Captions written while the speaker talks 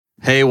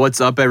Hey, what's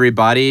up,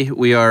 everybody?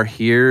 We are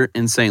here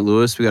in St.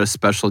 Louis. We got a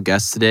special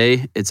guest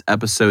today. It's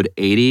episode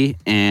 80.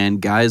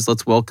 And guys,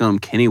 let's welcome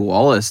Kenny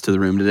Wallace to the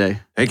room today.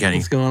 Hey, Kenny.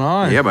 What's going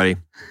on? Yeah, buddy.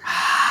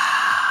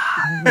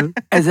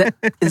 Is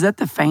that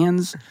the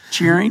fans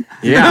cheering?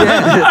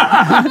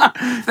 Yeah.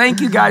 Thank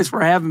you guys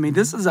for having me.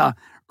 This is a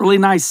really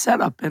nice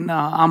setup, and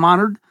I'm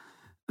honored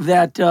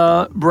that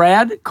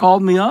Brad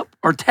called me up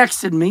or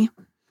texted me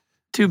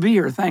to be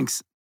here.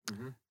 Thanks.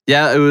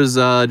 Yeah, it was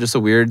just a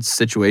weird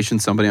situation.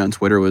 Somebody on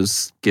Twitter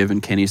was giving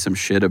Kenny some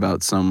shit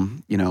about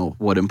some,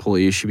 what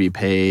employees should be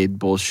paid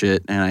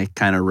bullshit. And I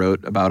kind of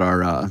wrote about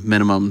our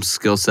minimum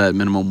skill set,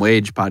 minimum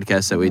wage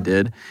podcast that we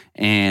did.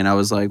 And I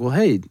was like, well,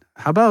 hey,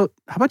 how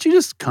about you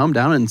just come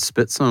down and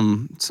spit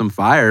some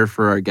fire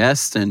for our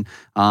guest? And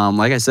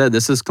like I said,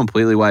 this is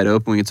completely wide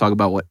open. We can talk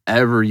about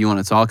whatever you want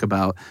to talk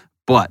about.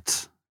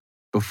 But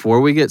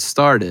before we get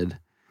started,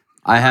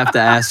 I have to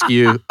ask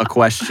you a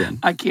question.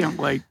 I can't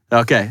wait.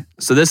 Okay,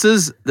 so this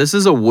is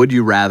a would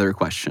you rather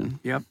question.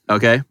 Yep.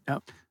 Okay?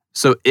 Yep.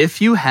 So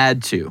if you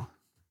had to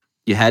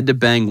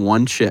bang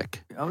one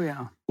chick, Oh,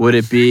 yeah. would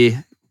it be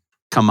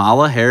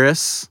Kamala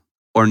Harris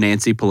or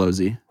Nancy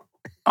Pelosi?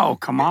 Oh,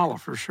 Kamala,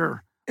 for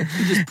sure. You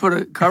just put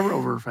a cover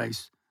over her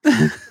face.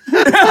 I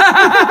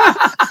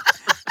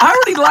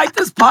already like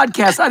this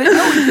podcast. I didn't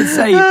know we could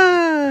say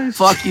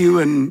fuck you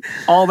and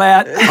all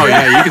that. Oh,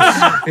 yeah. You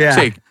can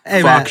say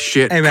Hey, fuck, Matt.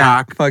 shit, Hey,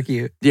 Matt, cock. fuck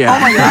you. Yeah. Oh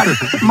my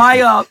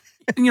God.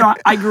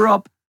 I grew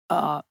up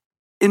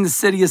in the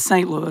city of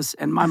St. Louis,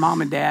 and my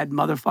mom and dad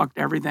motherfucked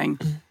everything.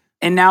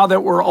 And now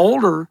that we're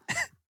older,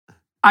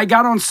 I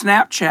got on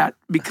Snapchat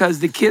because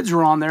the kids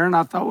were on there, and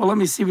I thought, well, let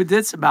me see what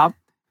this about.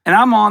 And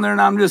I'm on there,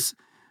 and I'm just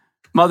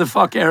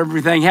motherfuck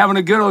everything, having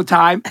a good old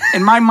time.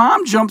 And my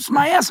mom jumps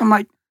my ass. I'm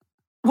like,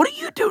 what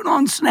are you doing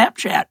on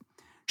Snapchat?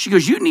 She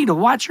goes, you need to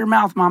watch your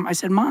mouth, Mom. I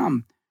said,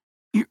 Mom,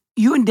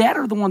 you and Dad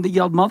are the one that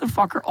yelled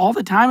motherfucker all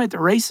the time at the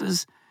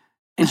races.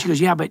 And she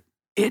goes, yeah, but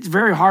it's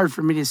very hard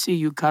for me to see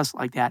you cuss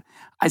like that.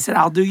 I said,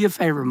 I'll do you a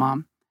favor,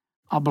 Mom.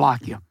 I'll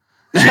block you.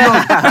 She goes,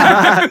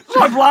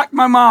 so I blocked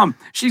my mom.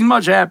 She's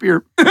much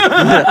happier.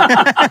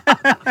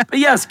 But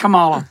yes,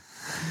 Kamala.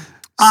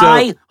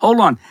 Hold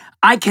on.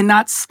 I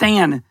cannot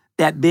stand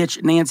that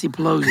bitch, Nancy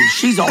Pelosi.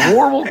 She's a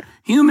horrible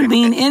human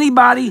being.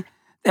 Anybody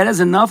that has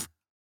enough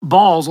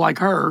balls like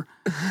her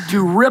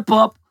to rip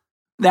up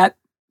that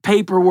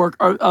paperwork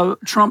or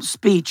Trump's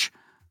speech,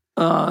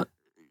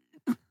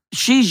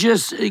 she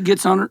just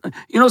gets on her.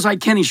 It's like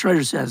Kenny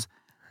Schrader says,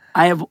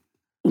 I have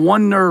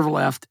one nerve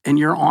left and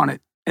you're on it.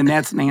 And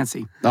that's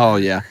Nancy. Oh,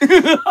 yeah.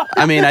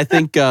 I mean, I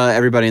think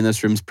everybody in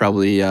this room's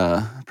probably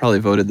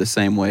voted the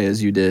same way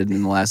as you did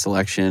in the last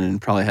election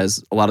and probably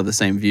has a lot of the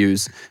same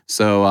views.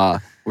 So,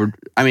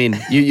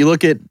 you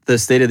look at the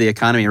state of the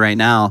economy right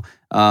now,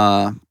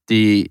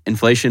 the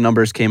inflation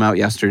numbers came out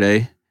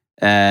yesterday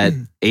at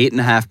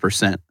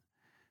 8.5%.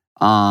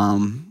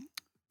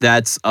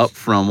 That's up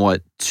from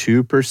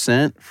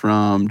 2%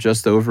 from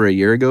just over a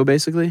year ago,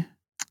 basically?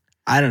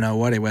 I don't know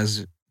what it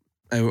was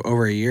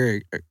over a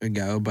year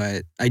ago,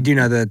 but I do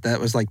know that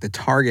was like the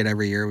target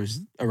every year was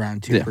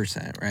around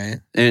 2%,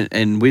 right?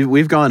 And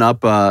we've gone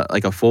up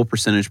like a full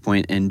percentage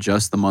point in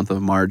just the month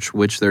of March,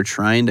 which they're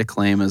trying to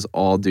claim is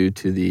all due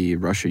to the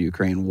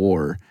Russia-Ukraine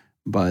war.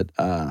 But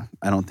I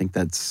don't think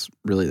that's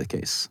really the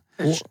case.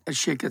 That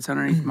shit gets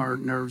underneath my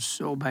nerves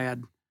so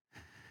bad.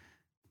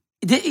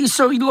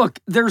 So look,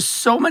 there's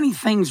so many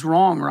things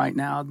wrong right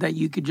now that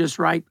you could just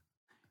write,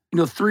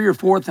 3 or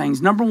 4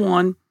 things. Number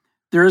one,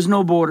 there is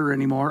no border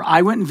anymore.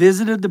 I went and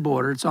visited the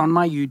border. It's on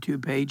my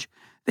YouTube page.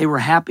 They were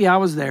happy I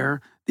was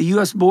there. The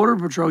U.S. Border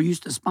Patrol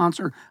used to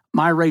sponsor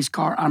my race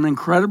car. I'm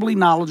incredibly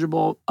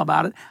knowledgeable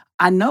about it.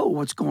 I know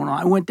what's going on.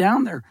 I went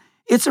down there.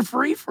 It's a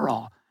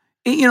free-for-all.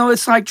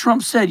 It's like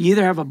Trump said, you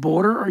either have a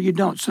border or you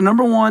don't. So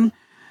number one,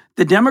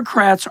 the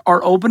Democrats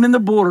are opening the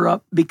border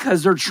up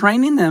because they're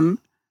training them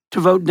to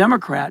vote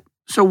Democrat.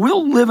 So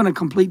we'll live in a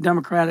complete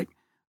Democratic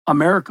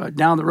America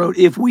down the road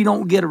if we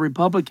don't get a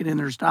Republican in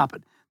there to stop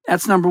it.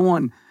 That's number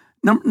one.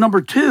 Number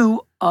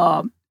two,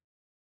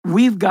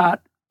 we've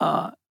got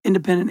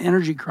independent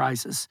energy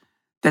crisis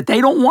that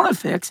they don't want to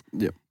fix.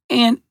 Yep.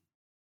 And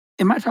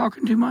am I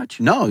talking too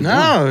much? No,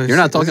 you're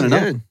not talking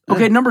enough. Good.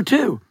 Okay, number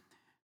two,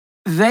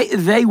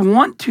 they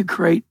want to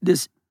create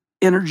this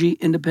energy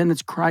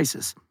independence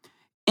crisis.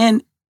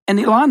 And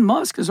Elon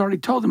Musk has already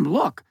told them,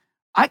 look,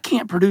 I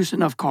can't produce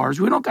enough cars.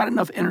 We don't got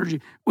enough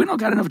energy. We don't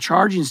got enough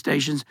charging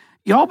stations.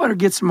 Y'all better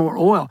get some more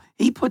oil.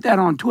 He put that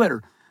on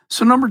Twitter.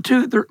 So number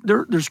two,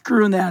 they're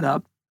screwing that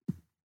up.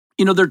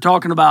 They're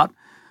talking about,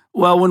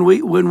 well, when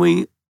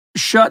we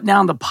shut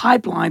down the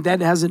pipeline, that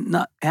doesn't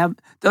have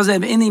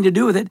anything to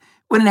do with it.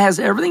 When it has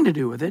everything to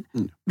do with it,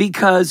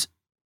 because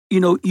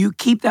you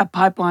keep that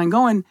pipeline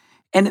going,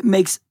 and it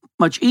makes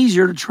much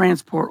easier to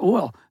transport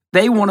oil.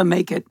 They want to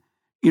make it,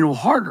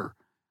 harder.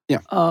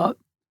 Yeah.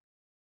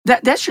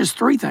 That's just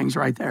 3 things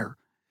right there.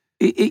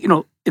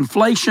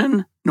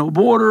 Inflation, no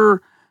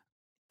border.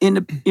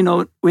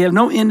 We have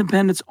no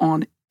independence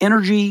on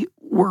energy.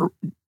 We're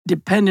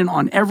dependent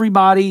on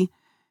everybody.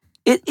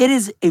 It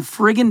is a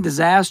friggin'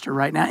 disaster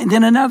right now. And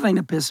then another thing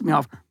that pisses me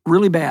off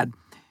really bad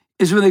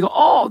is when they go,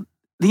 oh,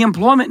 the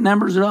employment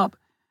numbers are up.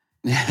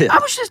 I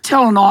was just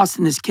telling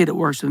Austin, this kid that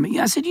works with me,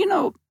 I said,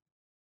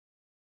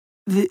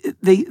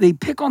 they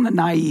pick on the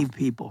naive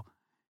people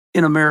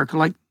in America,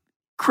 like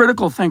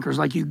critical thinkers,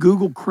 like you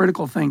Google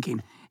critical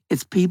thinking.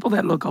 It's people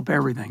that look up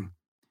everything.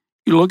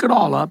 You look it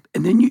all up,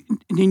 and then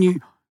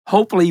you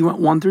hopefully you went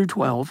 1 through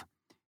 12,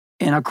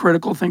 and a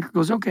critical thinker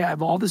goes, okay, I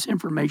have all this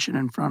information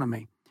in front of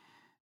me.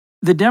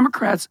 The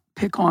Democrats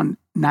pick on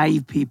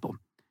naive people.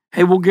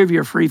 Hey, we'll give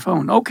you a free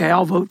phone. Okay,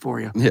 I'll vote for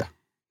you. Yeah.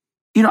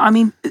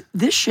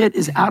 This shit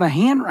is out of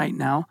hand right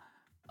now.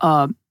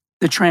 The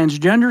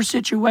transgender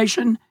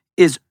situation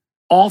is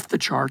off the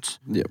charts.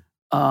 Yep.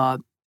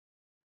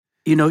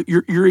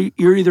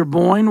 You're either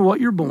born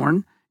what you're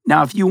born.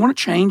 Now, if you want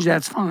to change,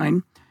 that's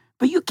fine,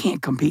 but you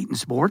can't compete in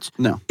sports.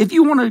 No. If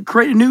you want to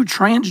create a new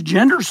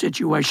transgender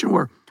situation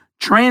where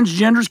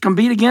transgenders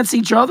compete against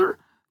each other,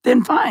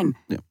 then fine.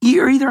 Yep.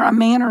 You're either a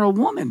man or a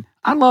woman.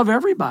 I love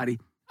everybody.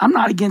 I'm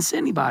not against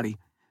anybody,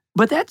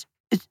 but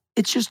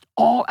it's just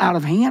all out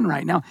of hand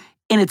right now,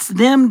 and it's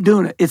them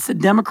doing it. It's the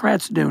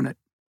Democrats doing it.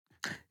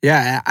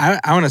 Yeah,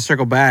 I want to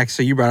circle back.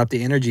 So you brought up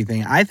the energy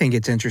thing. I think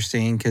it's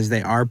interesting because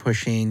they are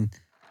pushing.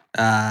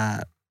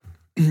 I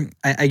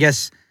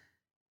guess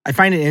I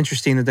find it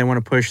interesting that they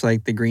want to push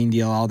like the Green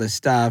Deal, all this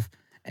stuff,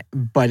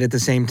 but at the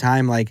same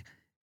time, like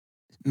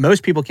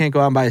most people can't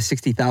go out and buy a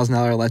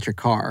 $60,000 electric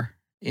car.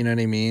 You know what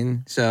I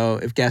mean? So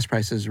if gas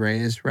prices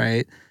raise,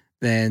 right,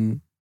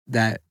 then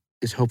that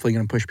is hopefully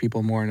going to push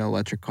people more into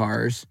electric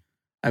cars,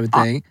 I would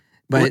think.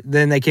 But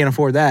then they can't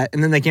afford that,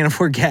 and then they can't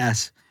afford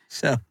gas.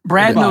 So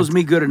Brad knows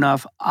me good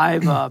enough.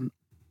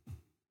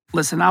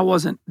 Listen, I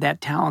wasn't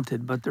that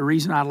talented, but the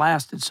reason I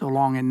lasted so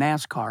long in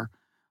NASCAR,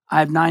 I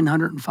have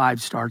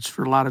 905 starts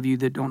for a lot of you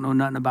that don't know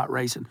nothing about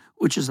racing,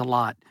 which is a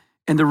lot.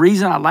 And the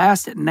reason I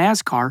lasted in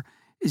NASCAR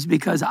is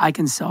because I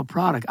can sell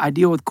product. I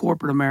deal with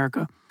corporate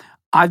America.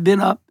 I've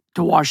been up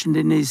to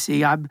Washington,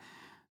 D.C. I've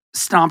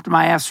stomped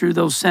my ass through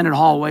those Senate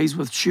hallways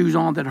with shoes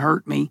on that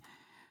hurt me.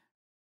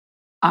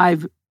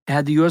 I've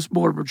had the U.S.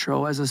 Border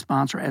Patrol as a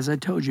sponsor, as I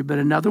told you, but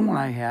another one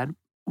I had,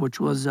 which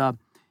was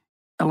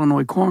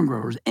Illinois Corn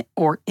Growers,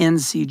 or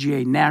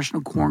NCGA,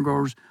 National Corn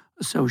Growers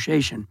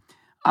Association.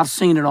 I've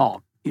seen it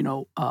all.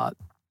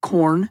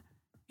 Corn,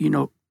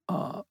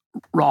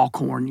 raw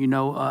corn,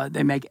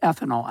 they make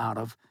ethanol out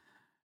of.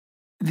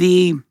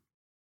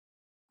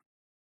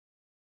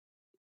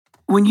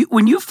 When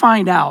you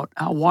find out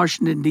how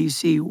Washington,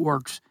 D.C.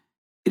 works,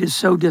 it is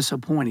so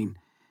disappointing.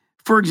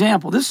 For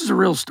example, this is a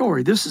real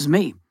story. This is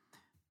me.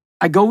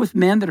 I go with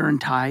men that are in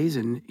ties,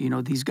 and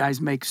these guys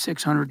make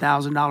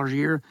 $600,000 a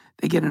year.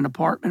 They get an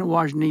apartment in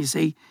Washington,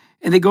 D.C.,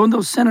 and they go in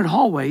those Senate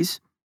hallways,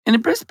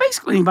 and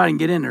basically anybody can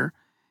get in there.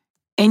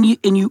 And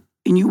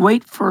you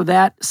wait for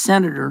that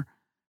senator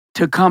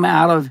to come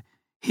out of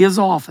his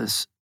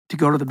office to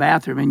go to the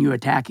bathroom, and you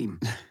attack him.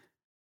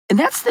 And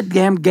that's the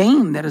damn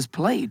game that is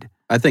played.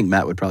 I think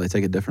Matt would probably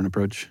take a different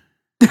approach.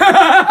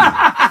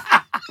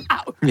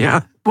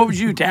 Yeah. What would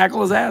you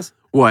tackle his ass?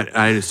 What?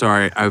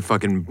 Sorry, I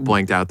fucking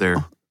blanked out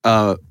there.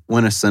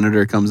 When a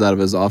senator comes out of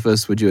his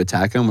office, would you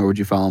attack him or would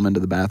you follow him into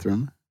the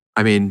bathroom?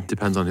 I mean,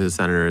 depends on who the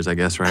senator is, I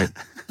guess, right?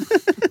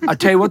 I'll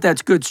tell you what,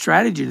 that's good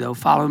strategy, though.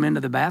 Follow him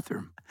into the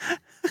bathroom.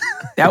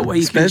 That way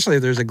you Especially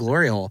if there's a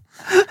glory hole.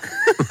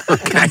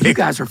 God, you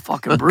guys are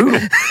fucking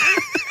brutal.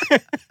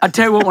 I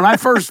tell you what, when I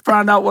first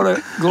found out what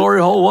a glory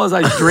hole was,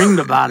 I dreamed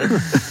about it.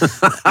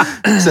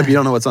 Except you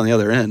don't know what's on the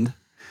other end.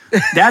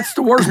 That's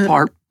the worst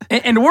part.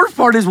 And the worst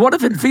part is, what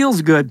if it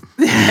feels good?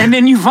 And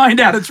then you find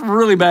out it's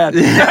really bad.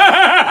 Don't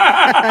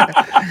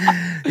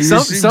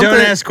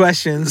ask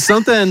questions.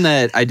 Something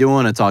that I do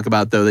want to talk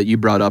about, though, that you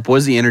brought up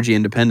was the energy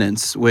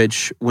independence,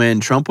 which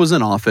when Trump was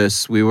in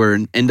office, we were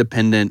an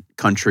independent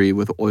country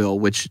with oil,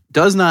 which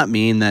does not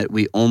mean that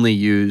we only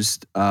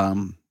used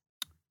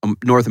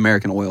North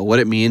American oil. What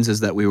it means is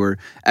that we were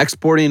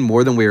exporting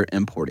more than we were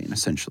importing,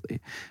 essentially.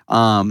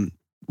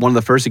 One of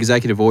the first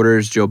executive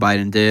orders Joe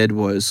Biden did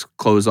was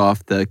close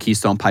off the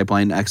Keystone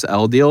Pipeline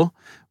XL deal,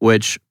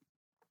 which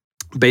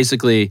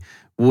basically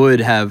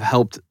would have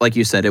helped, like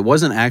you said, it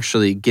wasn't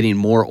actually getting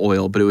more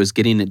oil, but it was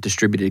getting it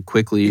distributed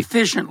quickly.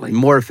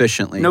 More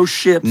efficiently. No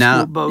ships, now,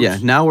 no boats. Yeah,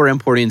 now we're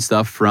importing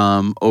stuff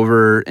from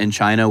over in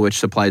China, which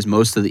supplies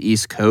most of the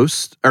East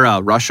Coast, or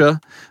Russia.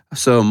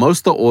 So most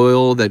of the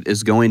oil that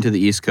is going to the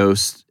East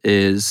Coast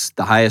is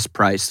the highest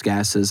priced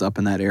gases up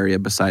in that area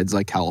besides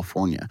like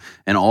California.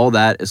 And all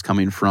that is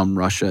coming from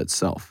Russia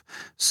itself.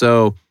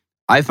 So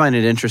I find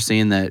it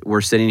interesting that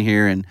we're sitting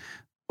here and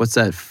what's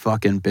that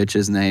fucking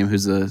bitch's name?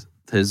 Who's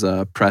his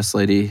press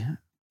lady?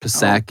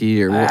 Psaki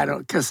or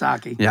what?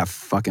 Psaki. Yeah, I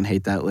fucking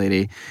hate that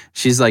lady.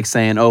 She's like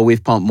saying, oh,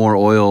 we've pumped more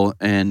oil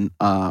in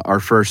our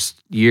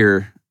first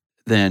year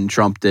than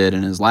Trump did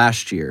in his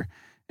last year.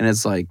 And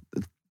it's like,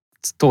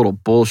 it's total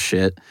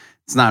bullshit.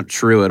 It's not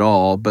true at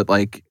all. But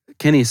like,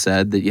 Kenny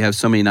said, that you have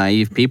so many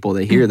naive people,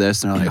 they hear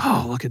this and they're like,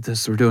 oh, look at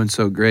this. We're doing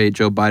so great.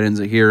 Joe Biden's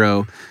a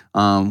hero.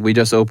 We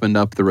just opened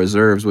up the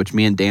reserves, which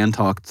me and Dan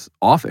talked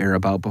off air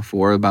about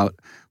before, about,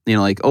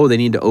 like, oh, they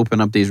need to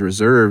open up these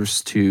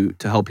reserves to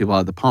help people out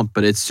of the pump.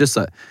 But it's just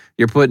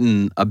you're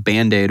putting a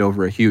Band-Aid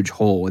over a huge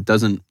hole. It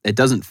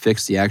doesn't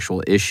fix the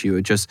actual issue.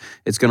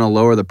 It's going to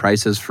lower the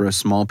prices for a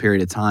small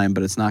period of time,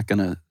 but it's not going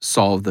to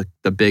solve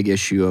the big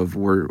issue of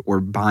we're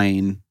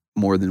buying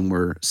more than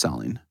we're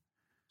selling.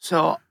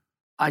 So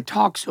I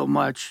talk so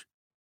much,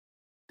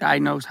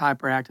 diagnosed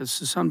hyperactive,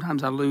 so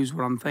sometimes I lose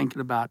what I'm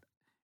thinking about.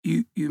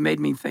 You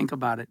made me think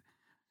about it.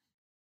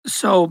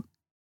 So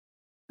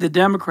the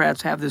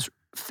Democrats have this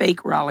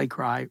fake rally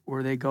cry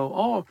where they go,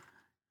 oh,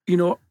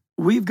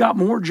 we've got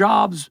more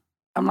jobs.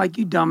 I'm like,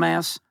 you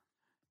dumbass.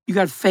 You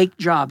got fake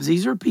jobs.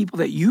 These are people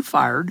that you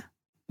fired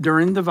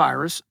during the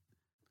virus.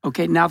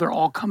 Okay, now they're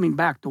all coming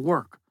back to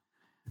work.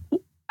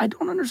 I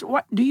don't understand.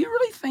 What do you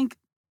really think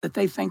that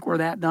they think we're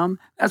that dumb?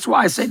 That's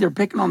why I say they're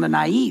picking on the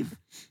naive.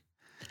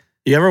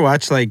 You ever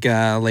watch like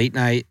late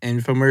night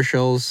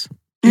infomercials?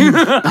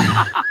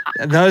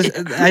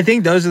 I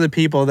think those are the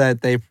people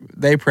that they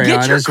prey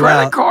Get on your as well.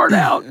 credit card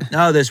out.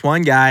 No, this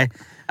one guy,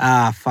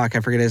 I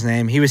forget his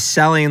name. He was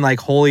selling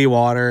like holy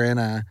water in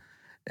a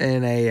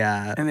And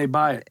they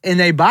buy it. and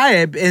they buy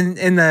it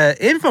in the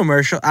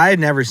infomercial. I had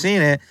never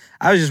seen it.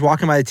 I was just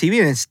walking by the TV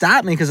and it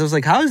stopped me because I was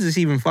like, how is this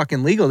even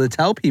fucking legal to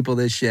tell people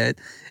this shit?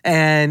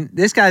 And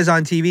this guy's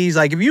on TV. He's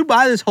like, if you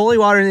buy this holy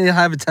water, and he'll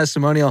have a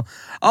testimonial.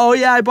 Oh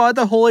yeah, I bought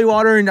the holy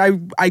water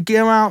and I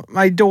came out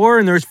my door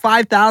and there was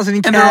 $5,000 in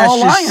And they're cash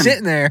all just lying.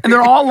 sitting there. And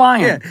they're all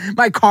lying. Yeah,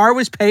 my car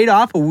was paid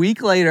off a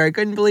week later. I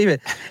couldn't believe it.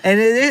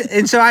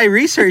 And so I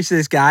researched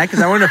this guy because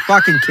I wanted to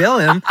fucking kill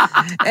him.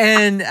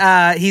 And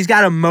he's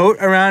got a moat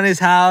around his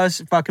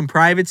house, fucking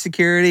private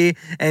security.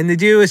 And the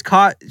dude was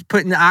caught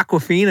putting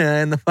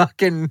Aquafina in the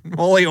fucking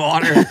holy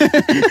water.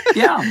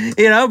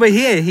 Yeah. But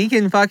he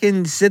can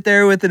fucking sit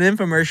there with an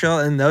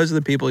infomercial, and those are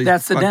the people he's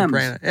That's the fucking Dems.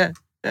 preying on.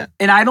 Yeah.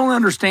 And I don't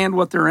understand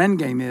what their end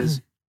game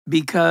is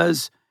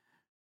because,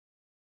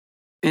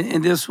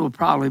 and this will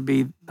probably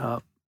be,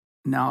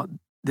 now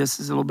this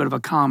is a little bit of a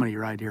comedy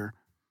right here.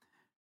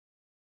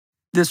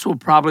 This will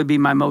probably be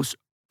my most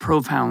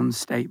profound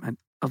statement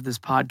of this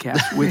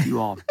podcast with you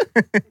all.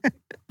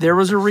 There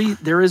is a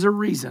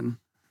reason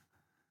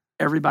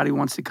everybody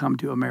wants to come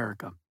to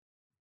America.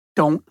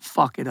 Don't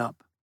fuck it up.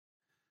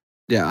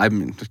 Yeah, I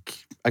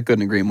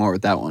couldn't agree more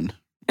with that one.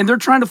 And they're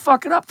trying to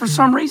fuck it up for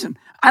some reason.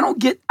 I don't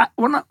get,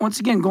 once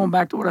again, going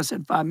back to what I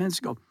said 5 minutes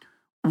ago,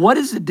 what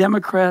is the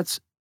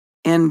Democrats'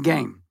 end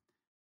game?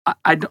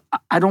 I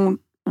don't,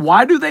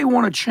 why do they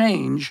want to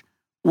change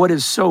what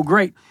is so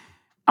great?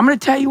 I'm going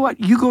to tell you what,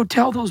 you go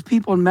tell those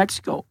people in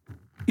Mexico,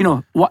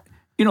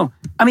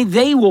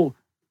 they will,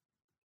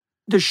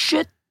 the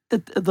shit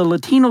that the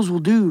Latinos will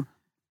do,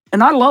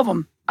 and I love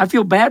them. I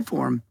feel bad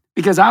for them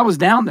because I was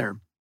down there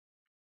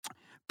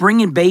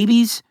bringing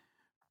babies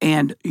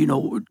and,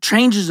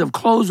 changes of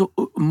clothes,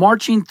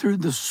 marching through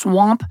the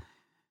swamp.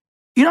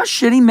 You know how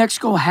shitty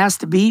Mexico has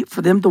to be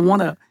for them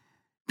to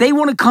they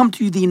want to come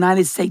to the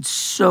United States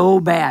so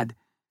bad.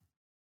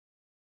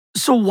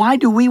 So why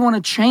do we want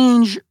to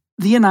change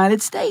the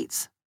United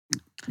States?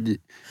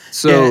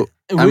 So,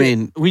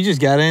 we just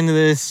got into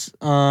this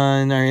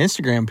on our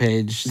Instagram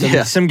page.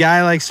 Some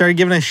guy started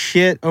giving us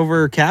shit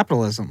over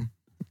capitalism.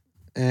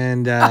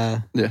 And yeah.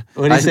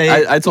 What did he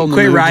say? I told him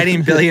quit to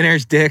riding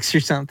billionaires' dicks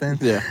or something.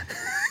 Yeah.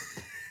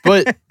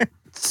 But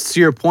to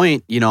your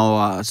point,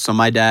 so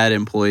my dad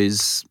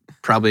employs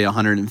probably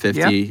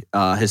 150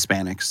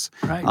 Hispanics.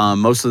 Right.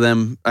 Most of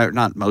them,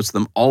 not most of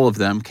them, all of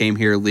them came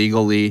here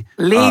legally.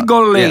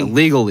 Legally.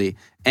 Legally.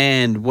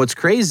 And what's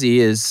crazy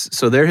is,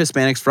 so they're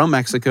Hispanics from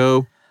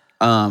Mexico.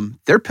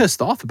 They're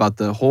pissed off about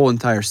the whole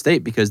entire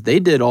state because they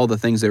did all the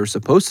things they were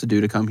supposed to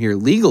do to come here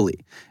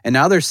legally. And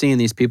now they're seeing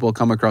these people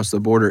come across the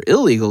border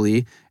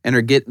illegally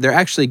and they're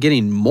actually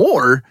getting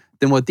more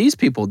than what these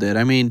people did.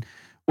 I mean,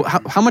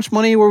 how much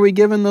money were we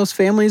giving those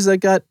families that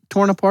got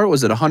torn apart?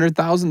 Was it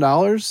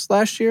 $100,000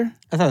 last year?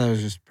 I thought that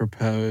was just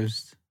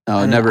proposed. No,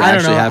 it never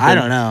actually happened. I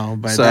don't know,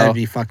 but that'd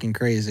be fucking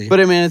crazy.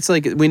 But I mean, it's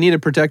like we need to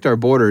protect our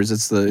borders.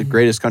 It's the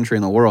greatest country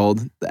in the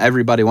world.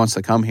 Everybody wants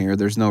to come here.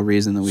 There's no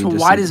reason that we. So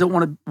just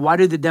why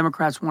do the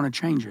Democrats want to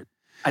change it?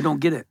 I don't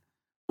get it.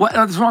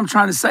 That's what I'm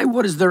trying to say.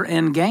 What is their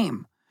end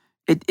game?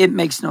 It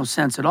makes no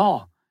sense at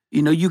all.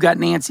 You got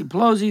Nancy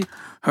Pelosi.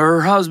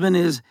 Her husband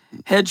is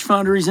hedge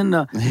funder. He's in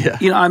the. Yeah.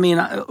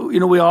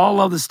 We all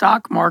love the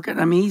stock market.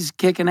 I mean, he's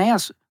kicking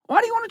ass.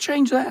 Why do you want to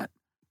change that?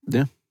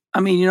 Yeah. I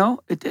mean,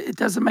 it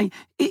doesn't make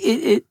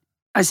it.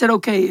 I said,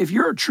 okay, if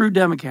you're a true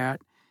Democrat,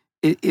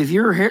 if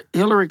you're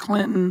Hillary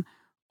Clinton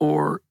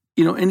or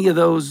any of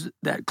those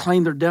that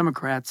claim they're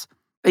Democrats,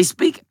 they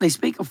speak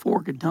a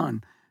forked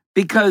tongue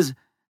because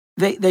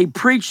they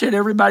preach that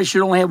everybody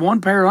should only have one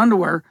pair of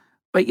underwear,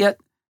 but yet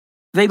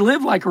they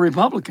live like a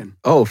Republican.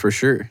 Oh, for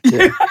sure.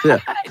 Yeah. Yeah.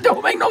 It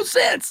don't make no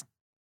sense.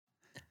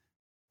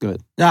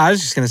 Good. No, I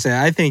was just gonna say,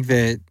 I think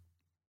that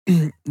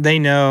they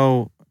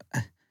know.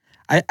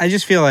 I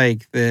just feel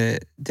like the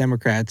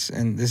Democrats,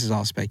 and this is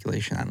all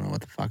speculation, I don't know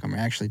what the fuck I'm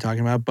actually talking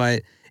about,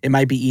 but it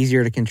might be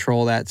easier to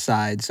control that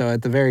side. So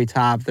at the very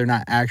top, they're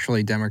not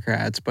actually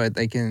Democrats, but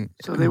they can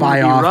So they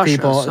buy want to be off Russia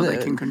people. so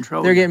they can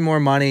control. They're you. getting more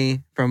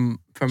money from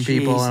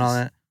people and all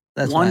that.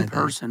 That's what I one think.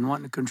 person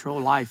wanting to control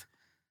life.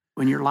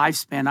 When your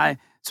lifespan,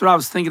 that's what I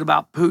was thinking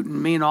about Putin.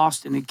 Me and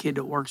Austin, a kid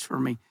that works for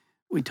me,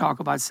 we talk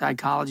about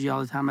psychology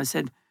all the time. I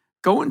said,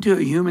 go into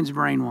a human's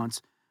brain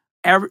once.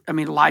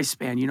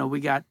 Lifespan. We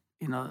got,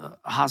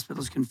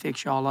 hospitals can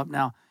fix you all up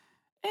now.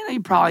 And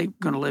you're probably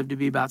going to live to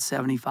be about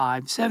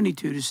 75,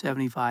 72 to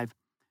 75.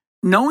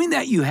 Knowing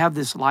that you have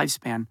this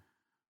lifespan,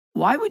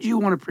 why would you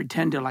want to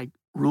pretend to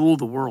rule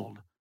the world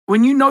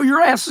when you know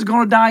your ass is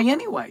going to die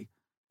anyway?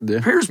 Yeah.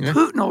 Here's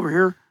Putin over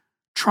here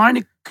trying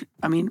to,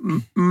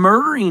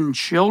 murdering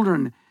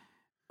children.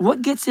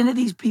 What gets into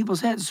these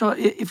people's heads? So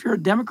if you're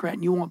a Democrat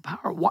and you want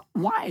power,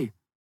 why?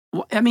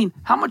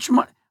 How much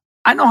money?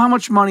 I know how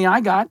much money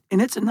I got,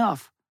 and it's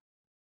enough.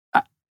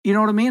 You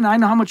know what I mean? I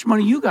know how much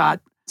money you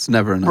got. It's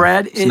never enough.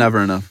 Brad, it's never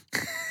enough.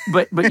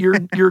 But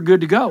you're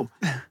good to go.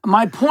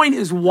 My point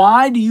is,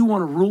 why do you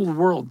want to rule the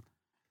world?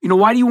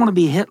 Why do you want to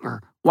be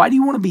Hitler? Why do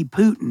you want to be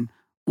Putin?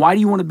 Why do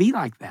you want to be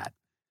like that?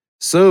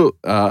 So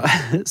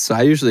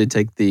I usually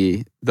take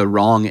the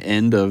wrong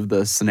end of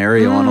the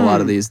scenario on a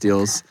lot of these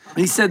deals.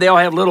 He said they all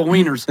have little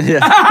wieners. Yeah.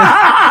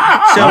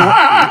 So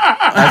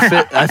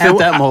I fit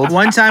that mold.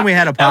 one time we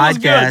had a That was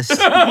good.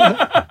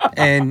 podcast,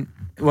 and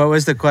what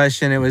was the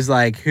question? It was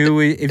like,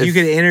 if you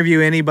could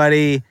interview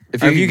anybody,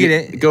 If you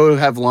could go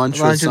have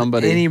lunch with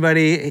somebody.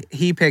 anybody,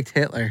 he picked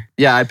Hitler.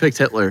 Yeah, I picked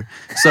Hitler.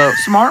 So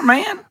Smart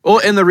man. well,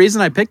 and the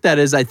reason I picked that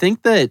is I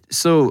think that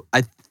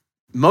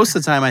most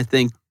of the time I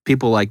think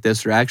people like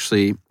this are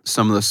actually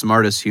some of the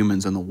smartest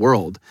humans in the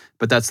world,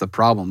 but that's the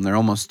problem. They're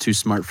almost too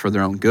smart for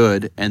their own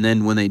good, and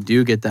then when they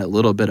do get that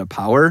little bit of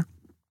power,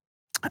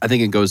 I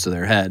think it goes to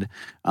their head.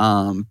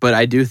 But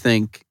I do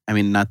think,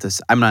 I'm not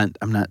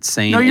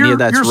saying any of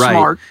that's you're right.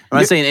 Smart. I'm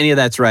not saying any of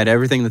that's right.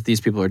 Everything that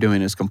these people are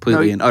doing is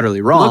completely and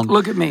utterly wrong.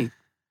 Look at me.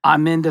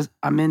 I'm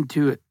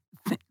into it.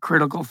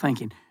 Critical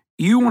thinking.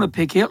 You want to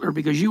pick Hitler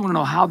because you want to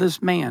know how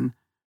this man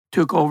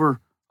took over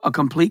a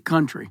complete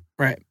country.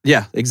 Right.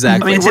 Yeah,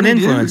 exactly. It's what an did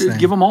he do? influence thing.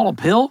 Give them all a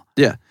pill?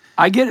 Yeah.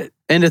 I get it.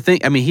 And to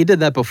think, he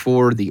did that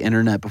before the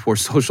internet, before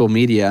social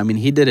media.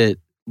 He did it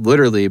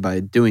literally by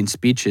doing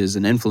speeches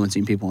and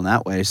influencing people in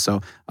that way.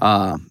 So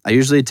I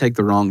usually take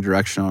the wrong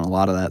direction on a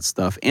lot of that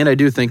stuff. And I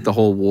do think the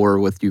whole war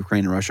with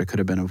Ukraine and Russia could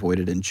have been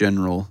avoided in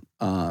general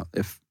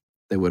if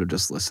they would have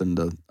just listened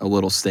to a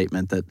little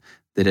statement that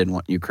they didn't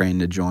want Ukraine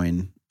to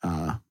join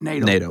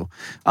NATO.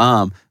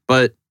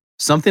 But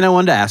something I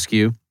wanted to ask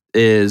you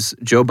is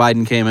Joe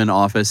Biden came in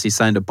office. He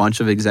signed a bunch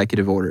of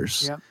executive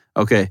orders. Yep.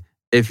 Okay.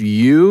 If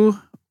you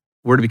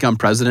were to become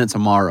president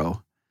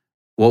tomorrow,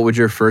 what would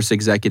your first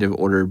executive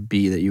order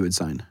be that you would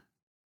sign?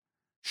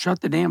 Shut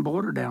the damn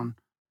border down.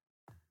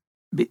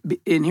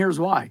 And here's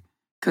why.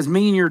 Because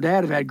me and your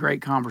dad have had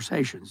great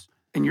conversations.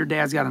 And your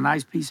dad's got a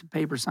nice piece of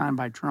paper signed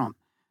by Trump.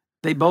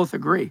 They both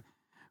agree.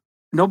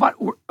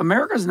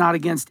 America's not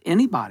against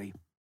anybody.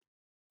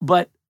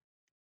 But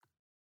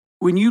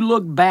when you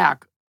look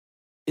back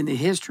in the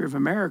history of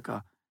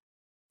America,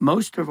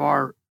 most of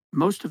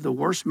the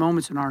worst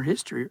moments in our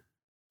history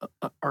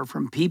are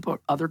from people,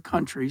 other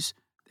countries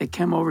that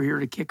came over here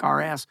to kick our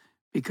ass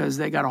because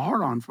they got a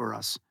hard on for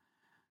us.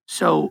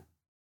 So,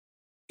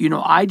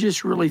 I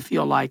just really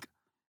feel like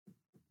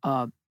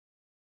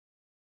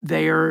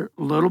they're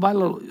little by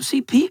little.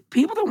 See,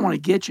 people that want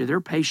to get you,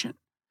 they're patient.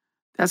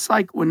 That's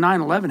like when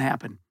 9/11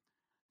 happened.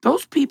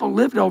 Those people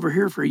lived over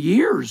here for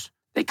years.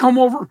 They come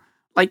over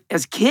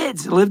as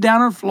kids, lived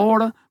down in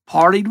Florida,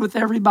 partied with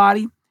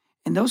everybody,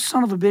 and those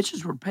son of a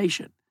bitches were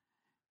patient.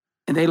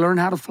 And they learned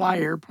how to fly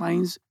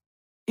airplanes,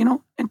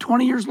 and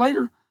 20 years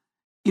later,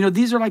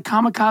 these are like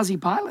kamikaze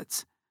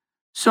pilots.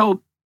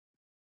 So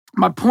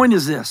my point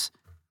is this.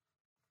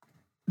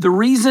 The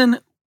reason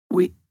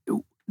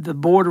the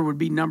border would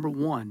be number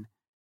one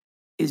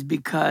is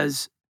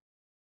because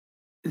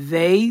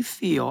they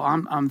feel,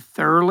 I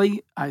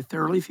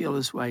thoroughly feel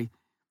this way.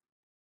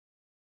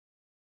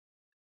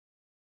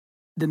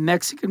 The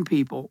Mexican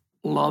people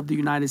love the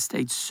United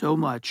States so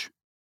much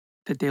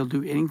that they'll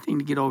do anything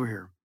to get over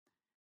here.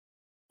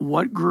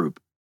 What group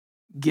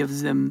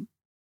gives them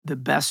the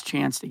best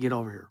chance to get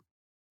over here?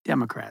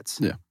 Democrats.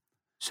 Yeah.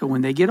 So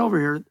when they get over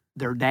here,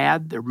 their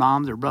dad, their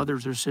mom, their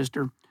brothers, their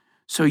sister.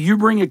 So you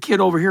bring a kid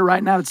over here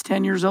right now that's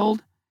 10 years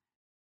old.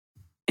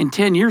 In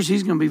 10 years,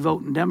 he's going to be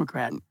voting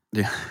Democrat.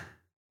 Yeah.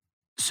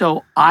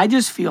 So I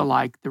just feel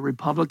like the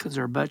Republicans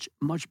are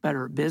much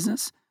better at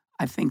business.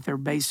 I think they're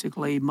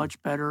basically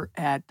much better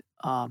at,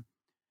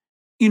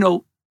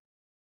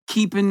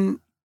 keeping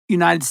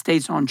United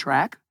States on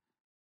track.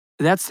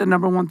 That's the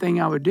number one thing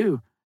I would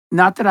do.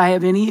 Not that I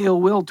have any ill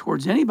will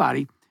towards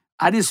anybody.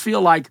 I just feel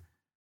like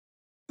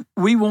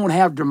we won't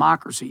have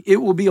democracy. It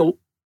will be a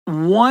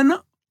one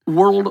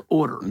world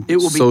order. It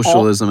will be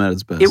socialism at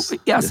its best.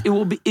 It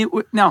will be.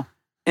 Now,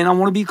 and I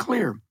want to be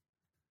clear.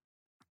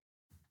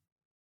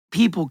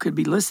 People could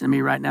be listening to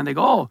me right now. They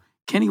go, "Oh,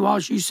 Kenny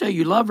Walsh, you say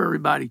you love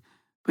everybody,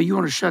 but you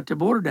want to shut the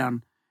border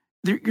down.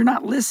 You're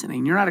not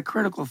listening. You're not a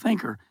critical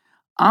thinker.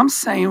 I'm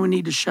saying we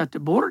need to shut the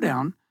border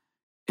down,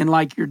 and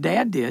like your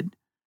dad did,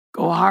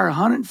 go hire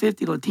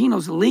 150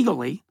 Latinos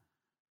legally.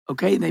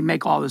 Okay, they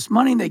make all this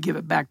money and they give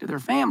it back to their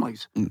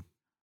families.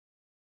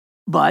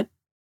 But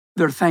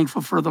they're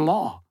thankful for the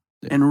law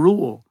and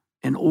rule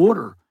and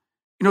order.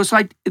 You know, it's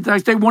like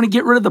they want to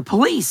get rid of the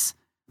police.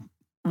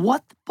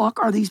 What the fuck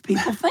are these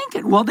people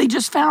thinking? Well, they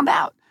just found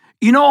out.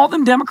 You know, all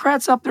them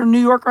Democrats up there in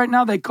New York right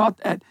now, they caught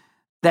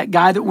that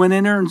guy that went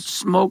in there and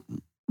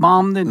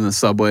bombed in the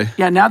subway.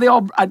 Yeah, now they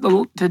all,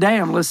 today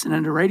I'm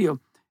listening to radio,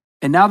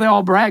 and now they're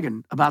all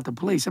bragging about the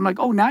police. I'm like,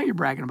 oh, now you're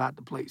bragging about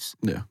the police.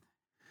 Yeah.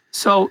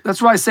 So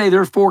that's why I say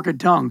they're forked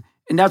tongue,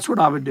 and that's what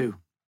I would do.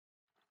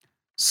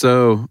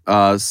 So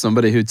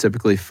somebody who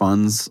typically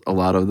funds a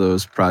lot of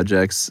those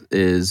projects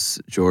is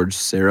George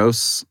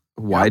Soros.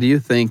 Why do you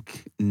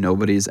think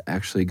nobody's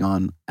actually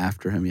gone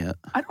after him yet?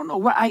 I don't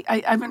know.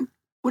 I haven't.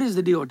 What is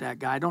the deal with that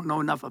guy? I don't know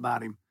enough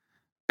about him.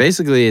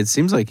 Basically, it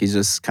seems like he's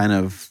just kind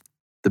of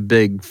the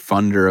big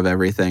funder of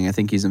everything. I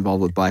think he's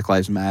involved with Black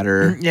Lives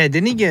Matter. Yeah,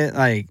 didn't he get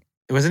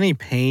wasn't he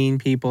paying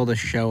people to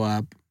show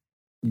up?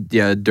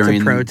 Yeah, during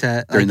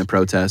the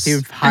protests. He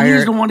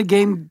was the one that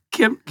gave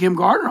Kim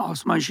Gardner all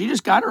this money. She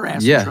just got her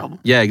ass in trouble.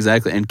 Yeah,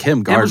 exactly. And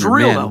Kim Gardner, was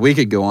real, though. We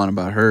could go on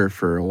about her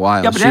for a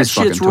while. Yeah, but that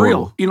shit's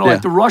real. You know,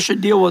 like the Russia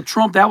deal with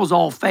Trump, that was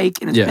all fake,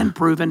 and it's been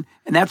proven,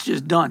 and that's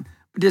just done.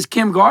 But this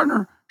Kim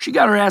Gardner, she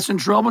got her ass in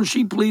trouble, and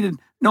she pleaded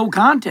no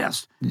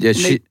contest. Yeah,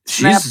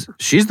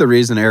 she's the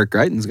reason Eric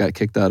Greitens got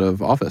kicked out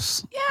of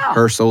office. Yeah.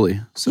 Her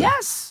solely. So.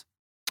 Yes.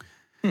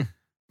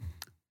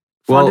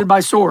 Funded by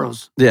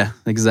Soros. Yeah,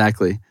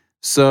 exactly.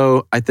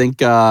 So I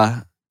think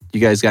you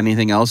guys got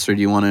anything else, or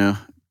do you want to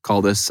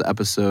call this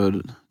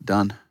episode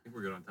done? I think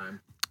we're good on time.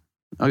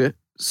 Okay.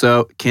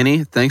 So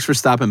Kenny, thanks for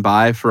stopping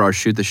by for our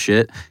Shoot the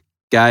Shit.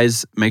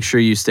 Guys, make sure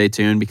you stay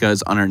tuned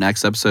because on our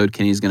next episode,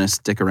 Kenny's going to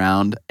stick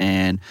around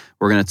and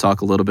we're going to talk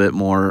a little bit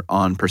more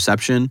on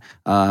perception,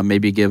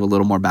 maybe give a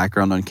little more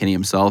background on Kenny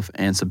himself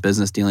and some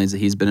business dealings that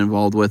he's been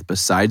involved with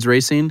besides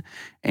racing.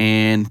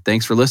 And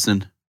thanks for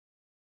listening.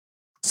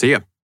 See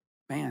ya.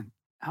 Man,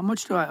 how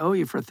much do I owe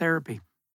you for therapy?